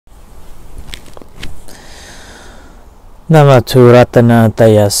Namatu Ratana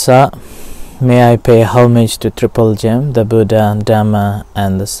Tayasa. May I pay homage to Triple Gem, the Buddha, Dhamma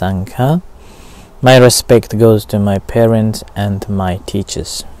and the Sangha. My respect goes to my parents and my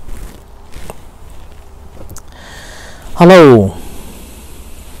teachers. Hello.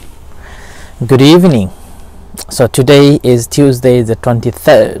 Good evening. So today is Tuesday the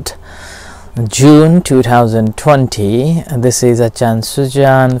 23rd June 2020. This is Achan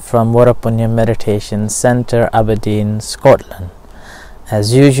Sujan from Varapunya Meditation Center, Aberdeen, Scotland.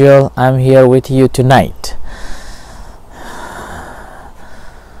 As usual, I'm here with you tonight.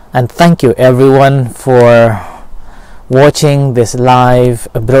 And thank you everyone for watching this live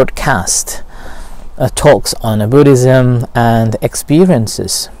broadcast, talks on Buddhism and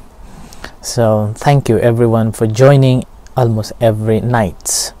experiences. So thank you everyone for joining almost every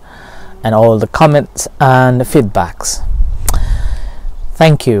night, and all the comments and feedbacks.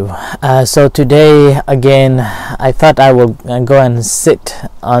 Thank you. So today again I thought I will go and sit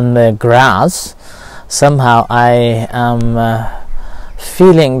on the grass. Somehow I am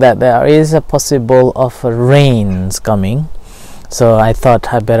feeling that there is a possible of rains coming, so I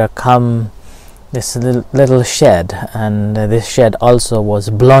thought I better come this little shed, and this shed also was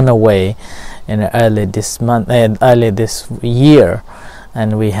blown away in early this year,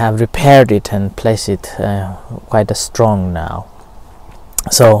 and we have repaired it and placed it quite strong now.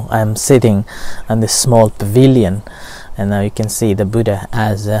 So I'm sitting on this small pavilion, and now you can see the Buddha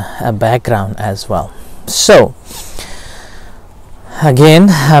as a background as well. So again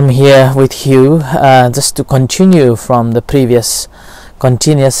I'm here with you just to continue from the previous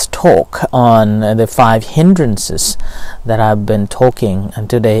continuous talk on the 5 hindrances that I've been talking, and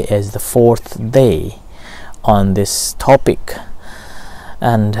today is the 4th day on this topic.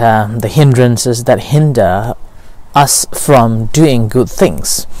 And the hindrances that hinder us from doing good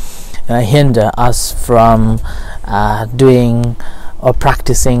things, hinder us from doing or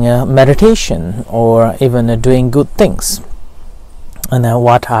practicing meditation or even doing good things. And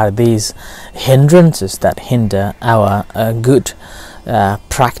what are these hindrances that hinder our good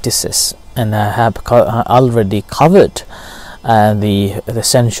practices? And I have already covered the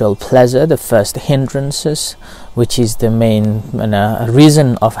sensual pleasure, the first hindrances, which is the main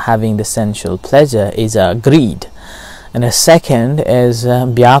reason of having the sensual pleasure, is greed. And the second is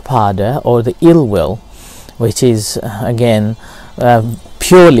vyapada, or the ill will, which is again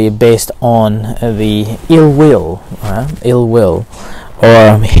purely based on the ill will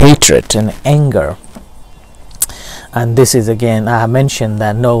or hatred and anger. And this is again, I have mentioned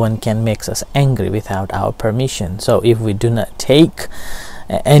that no one can make us angry without our permission. So if we do not take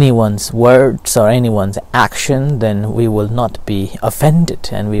anyone's words or anyone's action, then we will not be offended,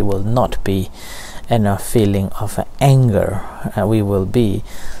 and we will not be in a feeling of anger. We will be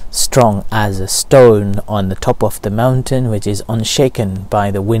strong as a stone on the top of the mountain, which is unshaken by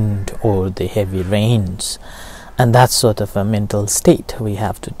the wind or the heavy rains. And that sort of a mental state we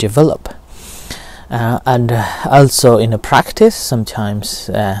have to develop. And also in a practice, sometimes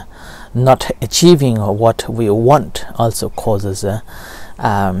not achieving what we want also causes a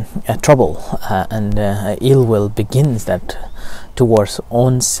trouble, and ill will begins that towards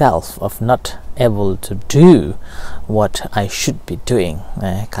own self, of not able to do what I should be doing.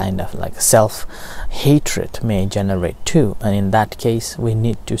 Kind of like self-hatred may generate too, and in that case we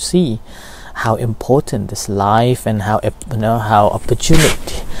need to see how important this life, and how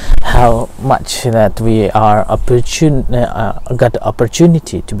how much that we are got the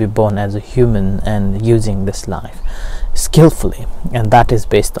opportunity to be born as a human and using this life skillfully, and that is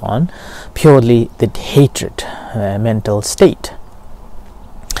based on purely the hatred mental state.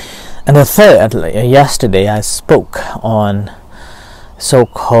 And the third, yesterday I spoke on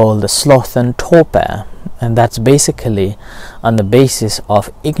so-called sloth and torpor, and that's basically on the basis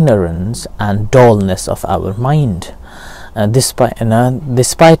of ignorance and dullness of our mind. Despite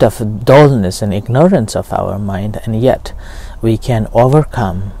of dullness and ignorance of our mind, and yet we can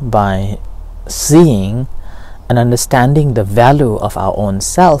overcome by seeing and understanding the value of our own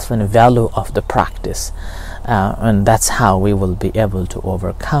self and the value of the practice, and that's how we will be able to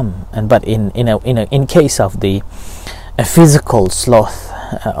overcome. And but in case of the physical sloth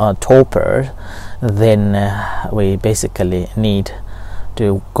or torpor, then we basically need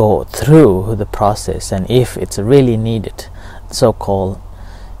to go through the process, and if it's really needed, so-called,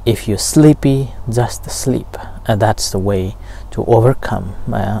 if you're sleepy, just sleep, and that's the way to overcome,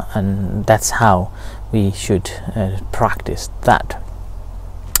 and that's how we should practice that.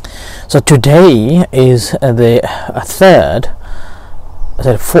 So today is the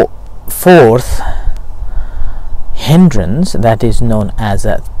fourth hindrance, that is known as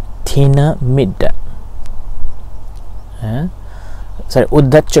a tina midda. So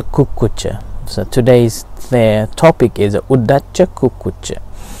Uddaccakukkucca. So today's topic is Uddaccakukkucca,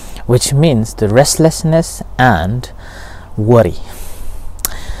 which means the restlessness and worry.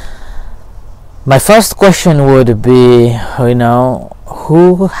 My first question would be,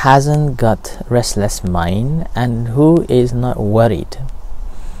 who hasn't got restless mind and who is not worried?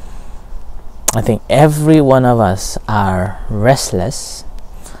 I think every one of us are restless,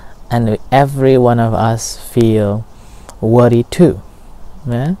 and every one of us feel worry too.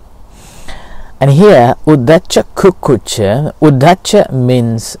 Yeah? And here, Uddaccakukkucca, Uddacca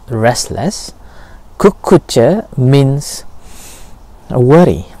means restless, Kukkucca means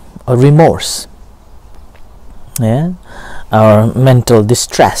worry or remorse, yeah, or mental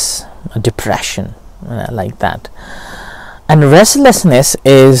distress, or depression, like that. And restlessness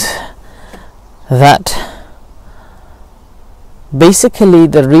is that basically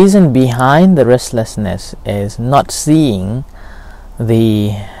the reason behind the restlessness is not seeing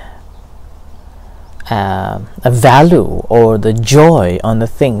the value or the joy on the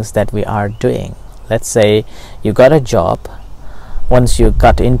things that we are doing. Let's say you got a job. Once you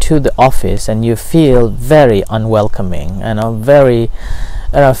got into the office and you feel very unwelcoming, very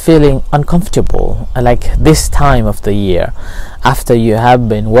feeling uncomfortable, like this time of the year, after you have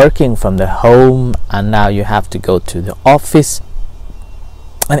been working from the home and now you have to go to the office,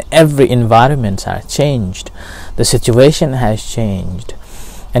 and every environment has changed, the situation has changed,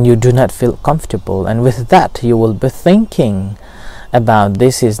 and you do not feel comfortable, and with that you will be thinking about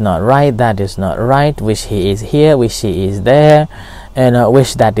this is not right, that is not right, wish he is here, wish he is there, and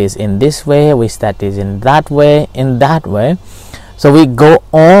wish that is in this way, wish that is in that way, So we go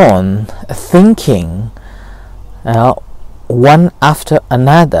on thinking one after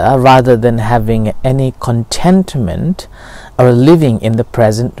another rather than having any contentment or living in the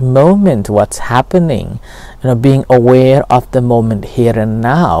present moment, what's happening. Being aware of the moment here and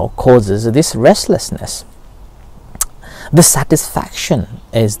now causes this restlessness. Dissatisfaction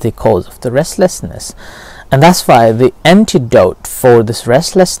is the cause of the restlessness, and that's why the antidote for this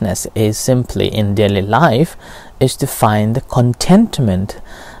restlessness is simply in daily life is to find the contentment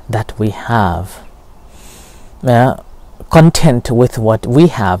that we have, content with what we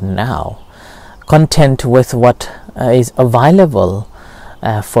have now, content with what is available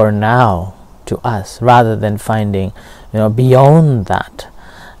for now to us, rather than finding beyond that.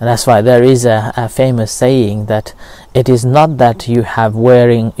 And that's why there is a famous saying that it is not that you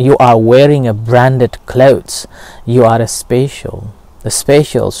are wearing a branded clothes, you are a special. The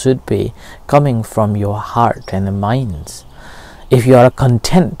special should be coming from your heart and the minds. If you are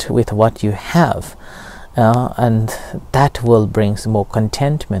content with what you have, and that will bring more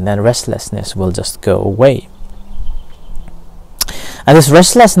contentment, and restlessness will just go away. And this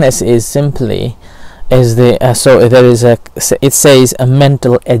restlessness is simply it says a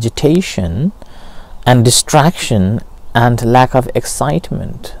mental agitation and distraction and lack of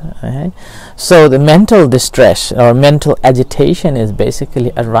excitement. Okay? So the mental distress or mental agitation is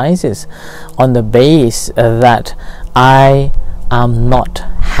basically arises on the base that I am not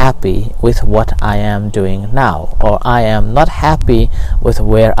happy with what I am doing now, or I am not happy with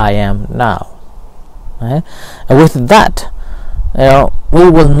where I am now. Okay? And with that, we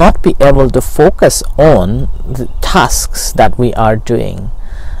will not be able to focus on the tasks that we are doing,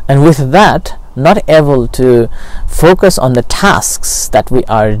 and with that, not able to focus on the tasks that we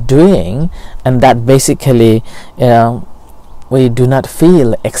are doing, and that basically we do not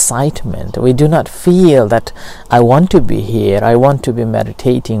feel excitement, we do not feel that I want to be here, I want to be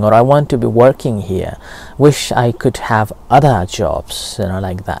meditating, or I want to be working here, wish I could have other jobs,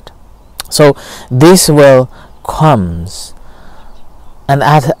 like that. So this will comes, and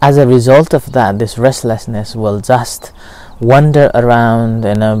as a result of that, this restlessness will just wander around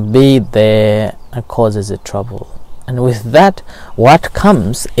and be there and causes a trouble. And with that, what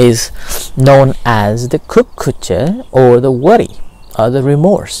comes is known as the kukkucca, or the worry, or the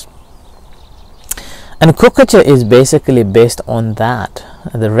remorse. And kukkucca is basically based on that,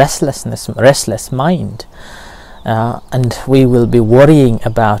 the restless mind. And we will be worrying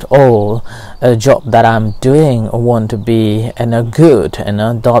about, a job that I'm doing won't be good, and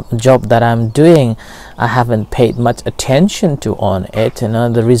a job that I'm doing I haven't paid much attention to on it,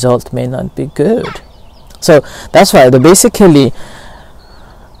 the result may not be good. So that's why basically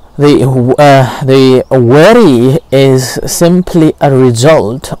the worry is simply a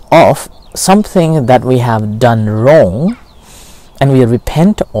result of something that we have done wrong and we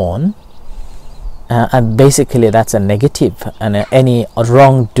repent on. And basically that's a negative, and any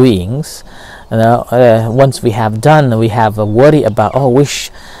wrongdoings, once we have done, we have a worry about, wish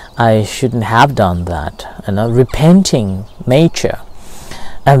I shouldn't have done that, repenting nature,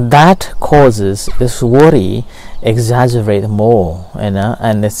 and that causes this worry exaggerate more,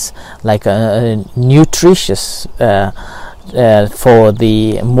 and it's like a nutritious for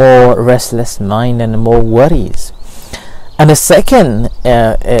the more restless mind and more worries. And the second,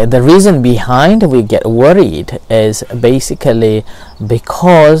 the reason behind we get worried is basically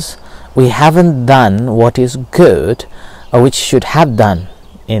because we haven't done what is good or which should have done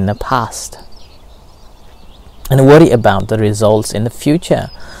in the past, and worry about the results in the future,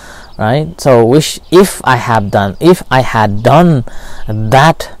 right? So if I had done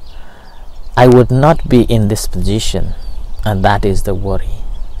that, I would not be in this position, and that is the worry.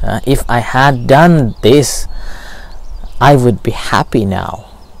 If I had done this, I would be happy now,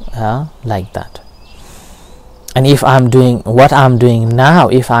 like that. And if I'm doing what I'm doing now,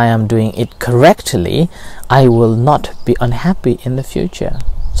 if I am doing it correctly, I will not be unhappy in the future.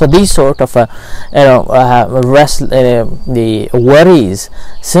 So these sort of the worries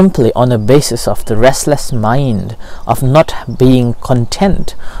simply on the basis of the restless mind, of not being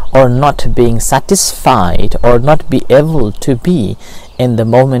content or not being satisfied or not be able to be in the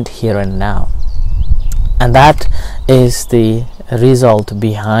moment here and now. And that is the result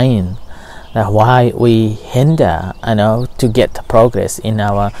behind why we hinder to get progress in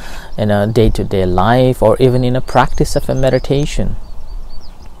our day-to-day life, or even in a practice of a meditation.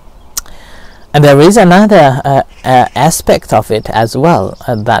 And there is another aspect of it as well,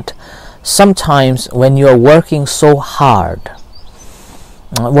 that sometimes when you are working so hard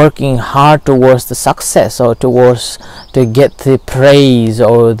towards the success, or towards to get the praise,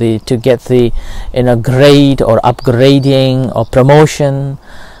 or to get the grade or upgrading or promotion,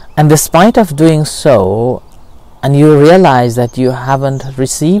 and despite of doing so, and you realize that you haven't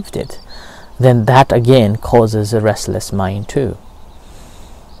received it, then that again causes a restless mind too.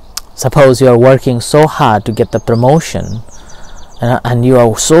 Suppose you are working so hard to get the promotion, and you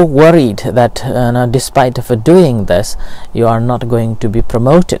are so worried that despite of doing this, you are not going to be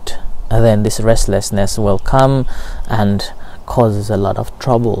promoted, and then this restlessness will come and causes a lot of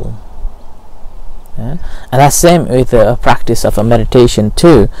trouble. And that's same with the practice of a meditation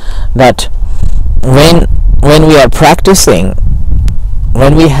too, that when we are practicing,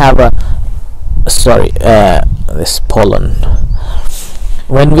 when we have this pollen,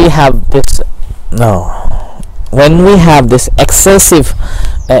 when we have this excessive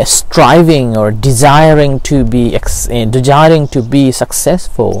striving or desiring to be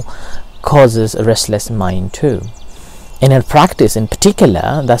successful, causes a restless mind too. In a practice in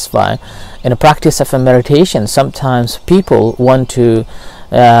particular, that's why in a practice of a meditation, sometimes people want to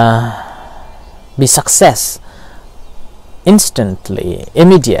be success instantly,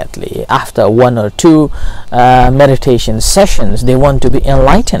 immediately, after 1 or 2 meditation sessions. They want to be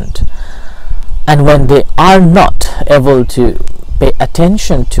enlightened, and when they are not able to pay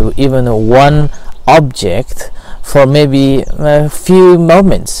attention to even one object for maybe a few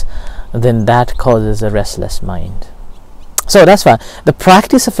moments, then that causes a restless mind. So that's why the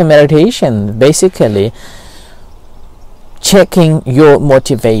practice of a meditation, basically checking your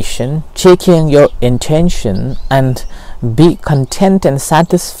motivation, checking your intention, and be content and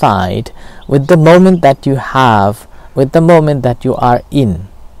satisfied with the moment that you have, with the moment that you are in.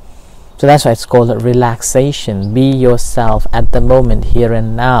 So that's why it's called relaxation. Be yourself at the moment here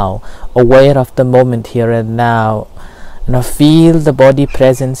and now, aware of the moment here and now, feel the body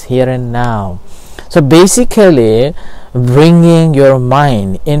presence here and now. So basically bringing your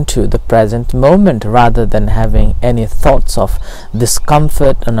mind into the present moment, rather than having any thoughts of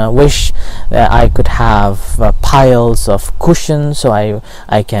discomfort, and I wish that I could have piles of cushions so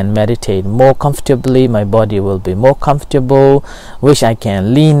I can meditate more comfortably, my body will be more comfortable, wish I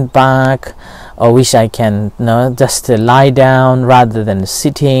can lean back, or wish I can just lie down rather than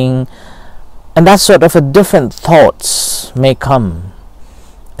sitting, and that sort of different thoughts may come,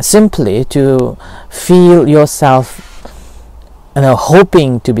 simply to feel yourself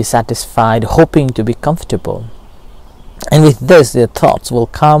hoping to be satisfied, hoping to be comfortable. And with this, the thoughts will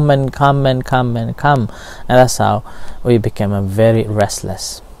come and come and come and come, and that's how we become very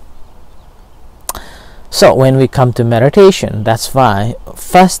restless. So when we come to meditation, that's why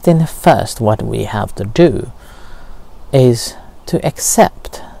first what we have to do is to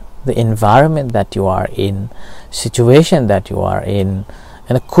accept the environment that you are in, situation that you are in,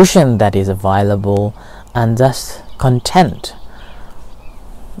 and a cushion that is available, and just content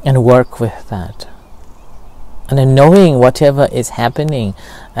and work with that, and then knowing whatever is happening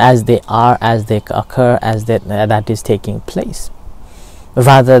as they are, as they occur, as that is taking place.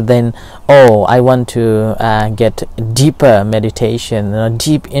 rather than, oh, I want to get deeper meditation,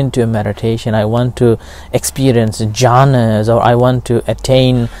 deep into meditation, I want to experience jhanas, or I want to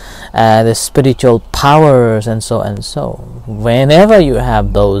attain the spiritual powers, and so and so. Whenever you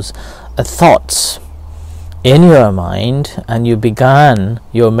have those thoughts in your mind and you began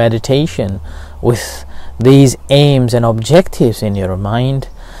your meditation with these aims and objectives in your mind,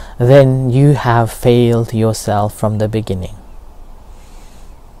 then you have failed yourself from the beginning.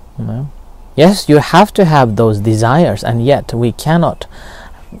 Yes, you have to have those desires, and yet we cannot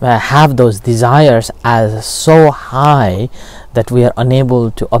have those desires as so high that we are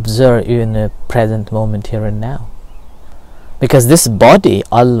unable to observe in the present moment, here and now. Because this body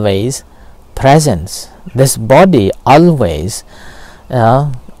always presents, this body always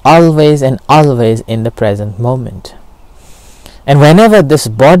and always in the present moment. And whenever this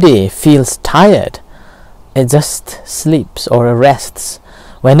body feels tired, it just sleeps or rests.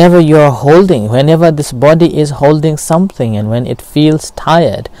 Whenever this body is holding something, and when it feels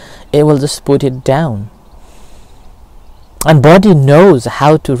tired, it will just put it down. And body knows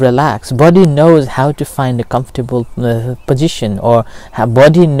how to relax. Body knows how to find a comfortable position, or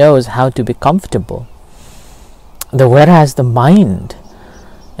body knows how to be comfortable. Whereas the mind,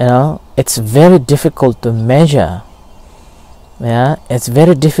 it's very difficult to measure. It's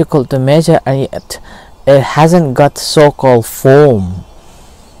very difficult to measure, and yet it hasn't got so-called form.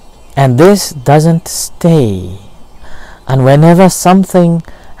 And this doesn't stay. And whenever something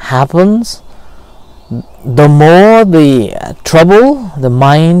happens, the more the trouble the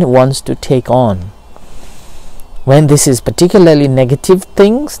mind wants to take on. When this is particularly negative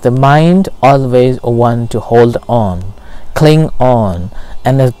things, the mind always wants to hold on, cling on,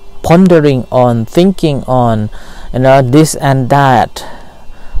 and pondering on, thinking on, this and that,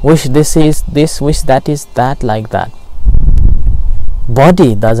 wish this is this, wish that is that, like that.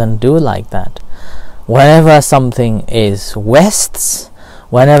 Body doesn't do like that. Whenever something is wastes,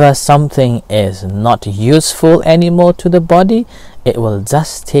 whenever something is not useful anymore to the body, it will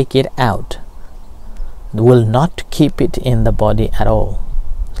just take it out. It will not keep it in the body at all.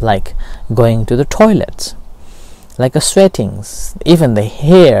 Like going to the toilets, like sweatings, even the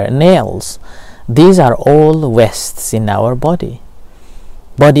hair, nails, these are all wastes in our body.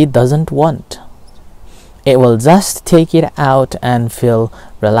 Body doesn't want. It will just take it out and feel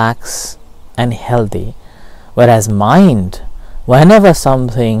relaxed and healthy. Whereas mind, whenever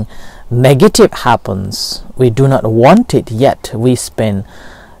something negative happens, we do not want it, yet we spend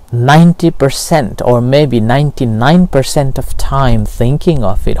 90% or maybe 99% of time thinking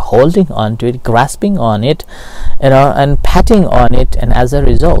of it, holding on to it, grasping on it, and patting on it, and as a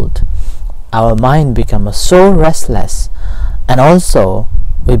result, our mind becomes so restless, and also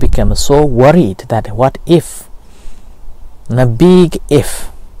we become so worried that what if, a big if.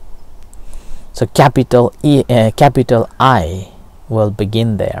 So capital I will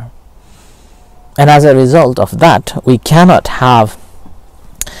begin there. And as a result of that, we cannot have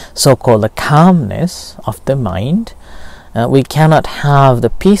so-called the calmness of the mind. We cannot have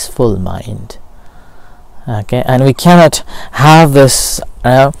the peaceful mind. Okay, and we cannot have this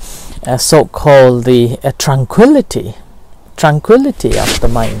so-called the tranquility of the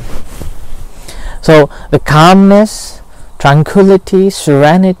mind. So the calmness, tranquility,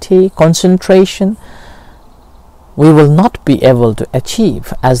 serenity, concentration, we will not be able to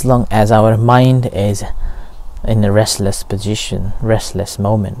achieve as long as our mind is in a restless position, restless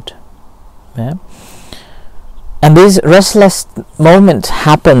moment. And this restless moment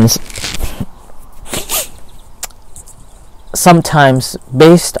happens sometimes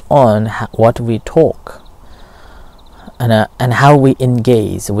based on what we talk, and how we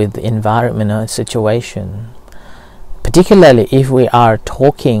engage with the environmental situation. Particularly if we are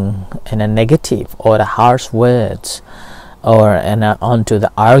talking in a negative or the harsh words, or onto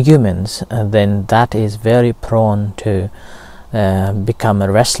the arguments, then that is very prone to become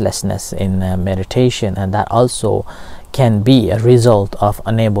a restlessness in meditation, and that also can be a result of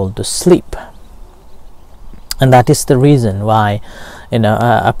unable to sleep. And that is the reason why,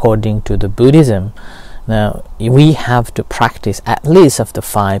 according to the Buddhism, now we have to practice at least of the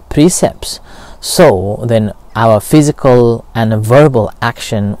 5 precepts, so then our physical and verbal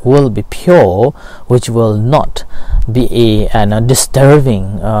action will be pure, which will not be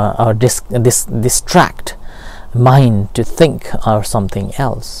disturbing or distract mind to think or something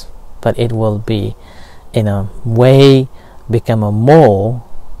else, but it will be in a way become a more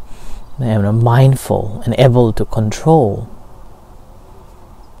mindful and able to control.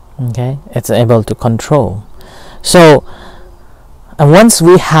 Okay, it's able to control. So And once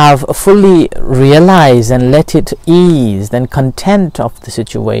we have fully realized and let it ease, then content of the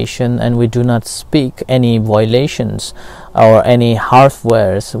situation, and we do not speak any violations or any harsh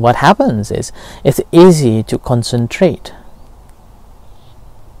words, what happens is it's easy to concentrate.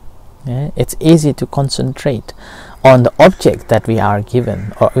 It's easy to concentrate on the object that we are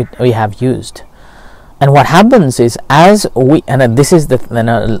given or we have used. And what happens is, as we, and this is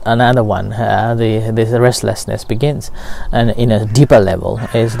another one, this restlessness begins, and in a deeper level,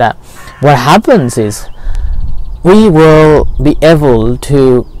 is that what happens is we will be able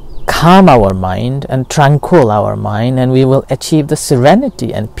to calm our mind and tranquil our mind, and we will achieve the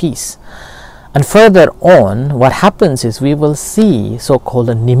serenity and peace. And further on, what happens is we will see so-called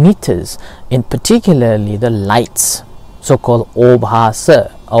nimittas, in particularly the lights, so-called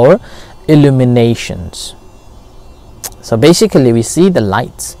obhasa, or illuminations. So basically we see the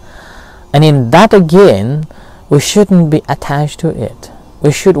lights, and in that again we shouldn't be attached to it.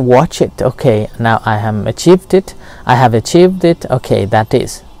 We should watch it. Okay, now I have achieved it, okay, that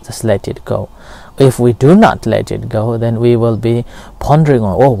is, just let it go. If we do not let it go, then we will be pondering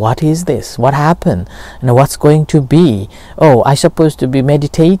on, oh, what is this, what happened, and what's going to be, oh, I supposed to be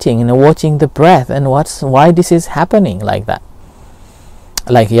meditating and watching the breath, and why this is happening like that.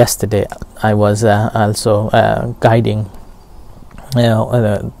 Like yesterday, I was also guiding,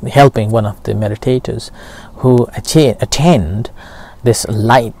 helping one of the meditators who attained this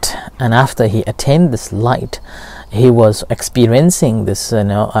light, and after he attained this light, he was experiencing this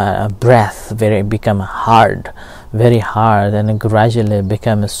breath become hard, very hard, and gradually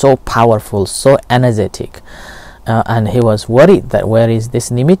become so powerful, so energetic, and he was worried that where is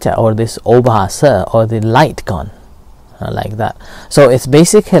this nimitta or this obhasa or the light gone, like that. So it's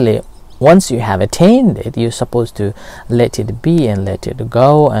basically, once you have attained it, you're supposed to let it be and let it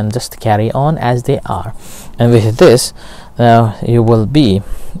go and just carry on as they are. And with this, you will be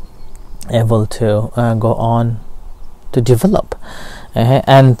able to go on to develop.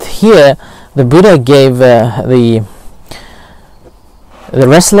 And here the Buddha gave the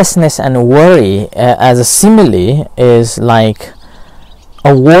restlessness and worry as a simile is like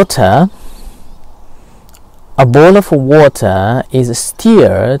a water. A bowl of water is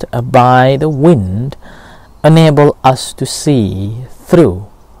steered by the wind, enable us to see through,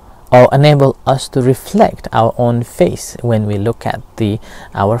 or enable us to reflect our own face when we look at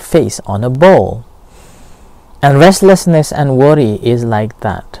our face on a bowl. And restlessness and worry is like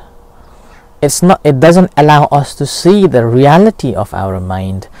that. It doesn't allow us to see the reality of our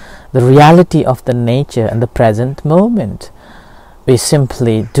mind, the reality of the nature and the present moment. We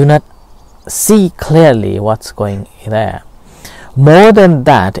simply do not see clearly what's going there. More than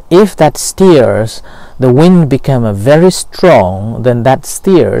that, if that steers, the wind become very strong, then that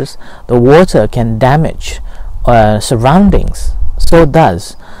steers, the water can damage surroundings. So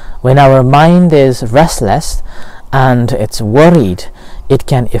does when our mind is restless and it's worried, it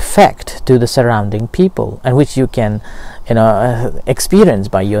can affect to the surrounding people, and which you can experience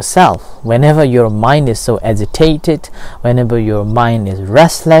by yourself. Whenever your mind is so agitated, whenever your mind is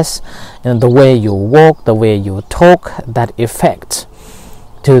restless, the way you walk, the way you talk, that affects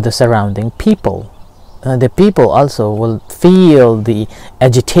to the surrounding people. The people also will feel the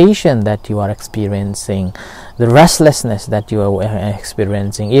agitation that you are experiencing, the restlessness that you are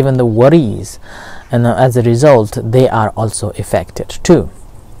experiencing, even the worries, and as a result they are also affected too.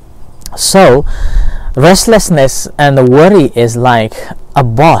 So restlessness and the worry is like a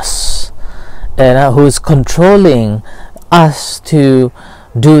boss who is controlling us to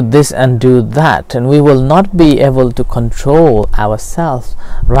do this and do that, and we will not be able to control ourselves.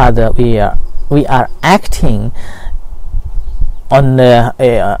 Rather, we are acting in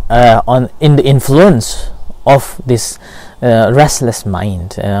the influence of this restless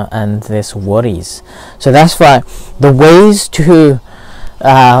mind and this worries. So that's why the ways to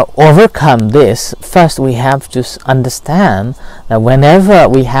overcome this, first we have to understand that whenever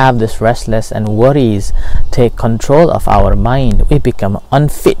we have this restless and worries take control of our mind, we become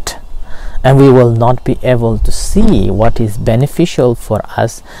unfit, and we will not be able to see what is beneficial for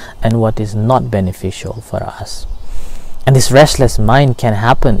us and what is not beneficial for us. And this restless mind can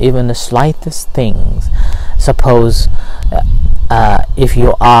happen even the slightest things. Suppose if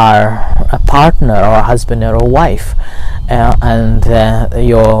you are a partner or a husband or a wife, and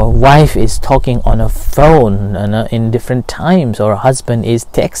your wife is talking on a phone in different times, or husband is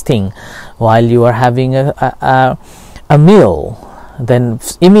texting while you are having a meal, then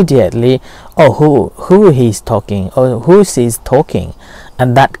immediately, oh, who he's talking, or who she's talking,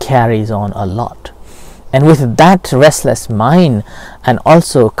 and that carries on a lot. and with that restless mind, and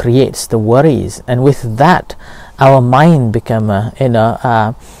also creates the worries, and with that our mind become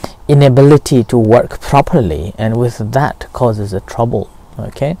inability to work properly, and with that causes a trouble.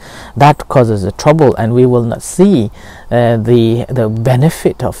 Okay, that causes a trouble, and we will not see the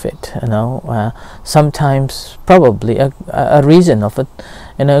benefit of it. Sometimes probably a reason of it,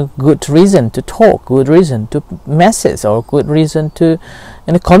 good reason to talk, good reason to message, or good reason to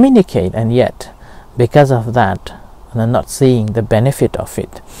communicate, and yet because of that, not seeing the benefit of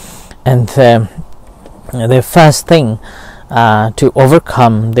it. And the first thing to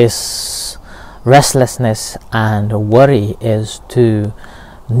overcome this restlessness and worry is to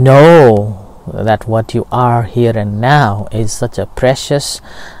know that what you are here and now is such a precious,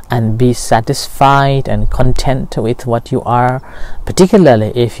 and be satisfied and content with what you are,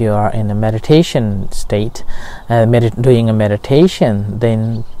 particularly if you are in a meditation state, doing a meditation.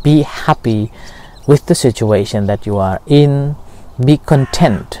 Then be happy with the situation that you are in, be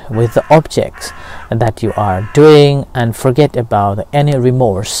content with the objects that you are doing, and forget about any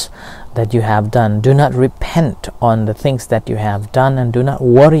remorse that you have done. Do not repent on the things that you have done, and do not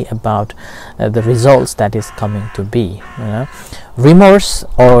worry about the results that is coming to be. Remorse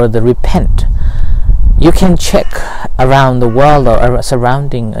or the repent, you can check around the world or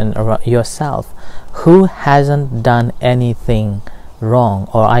surrounding and around yourself who hasn't done anything wrong,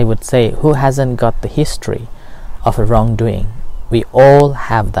 or I would say who hasn't got the history of a wrongdoing. We all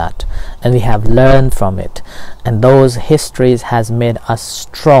have that, and we have learned from it, and those histories has made us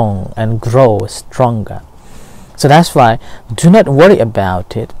strong and grow stronger. So that's why do not worry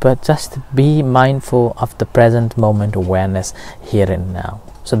about it, but just be mindful of the present moment awareness here and now.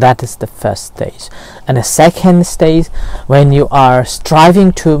 So that is the first stage. And the second stage, when you are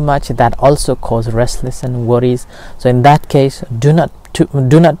striving too much, that also causes restlessness and worries. So in that case, do not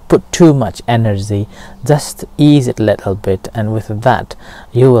put too much energy, just ease it a little bit, and with that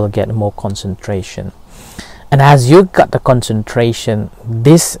you will get more concentration. And as you got the concentration,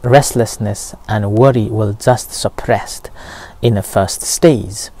 this restlessness and worry will just suppressed in the first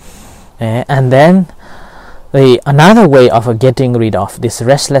stage. And then another way of getting rid of this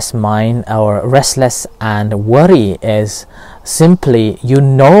restless mind or restless and worry is simply you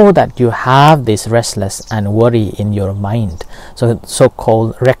know that you have this restless and worry in your mind,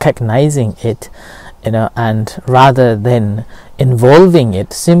 so-called recognizing it, and rather than involving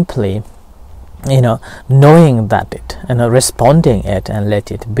it, simply knowing that it, responding it and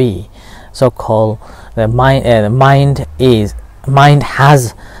let it be. So-called the mind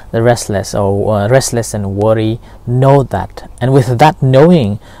has the restless or restless and worry. Know that, and with that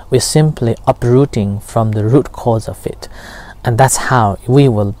knowing, we're simply uprooting from the root cause of it, and that's how we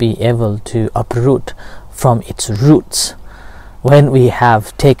will be able to uproot from its roots. When we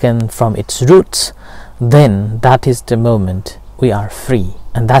have taken from its roots, then that is the moment we are free.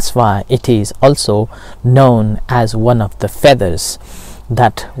 And that's why it is also known as one of the feathers,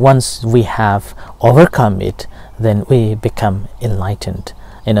 that once we have overcome it, then we become enlightened.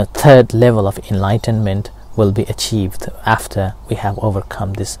 A third level of enlightenment will be achieved after we have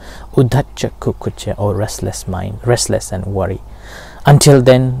overcome this Uddaccakukkucca, or restless mind, restless and worry. Until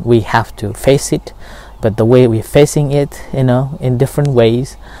then, we have to face it, but the way we're facing it, in different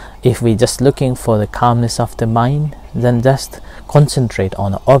ways. If we're just looking for the calmness of the mind, then just concentrate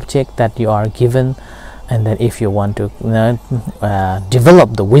on the object that you are given. And then if you want to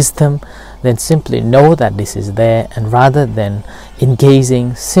develop the wisdom, then simply know that this is there, and rather than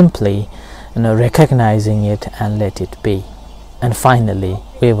engaging, simply recognizing it and let it be. And finally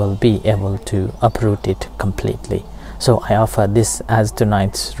we will be able to uproot it completely. So I offer this as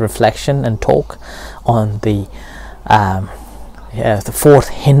tonight's reflection and talk on the fourth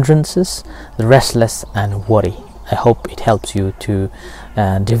hindrances, the restless and worry. I hope it helps you to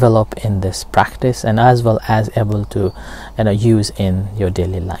develop in this practice, and as well as able to use in your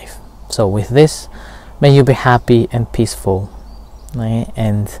daily life. So with this, may you be happy and peaceful.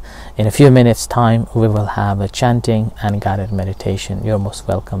 And in a few minutes time we will have a chanting and guided meditation. You're most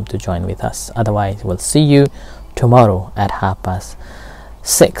welcome to join with us. Otherwise, we'll see you tomorrow at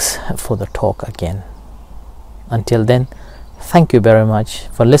 6:30 for the talk again. Until then, thank you very much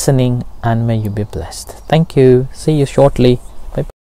for listening, and may you be blessed. Thank you. See you shortly.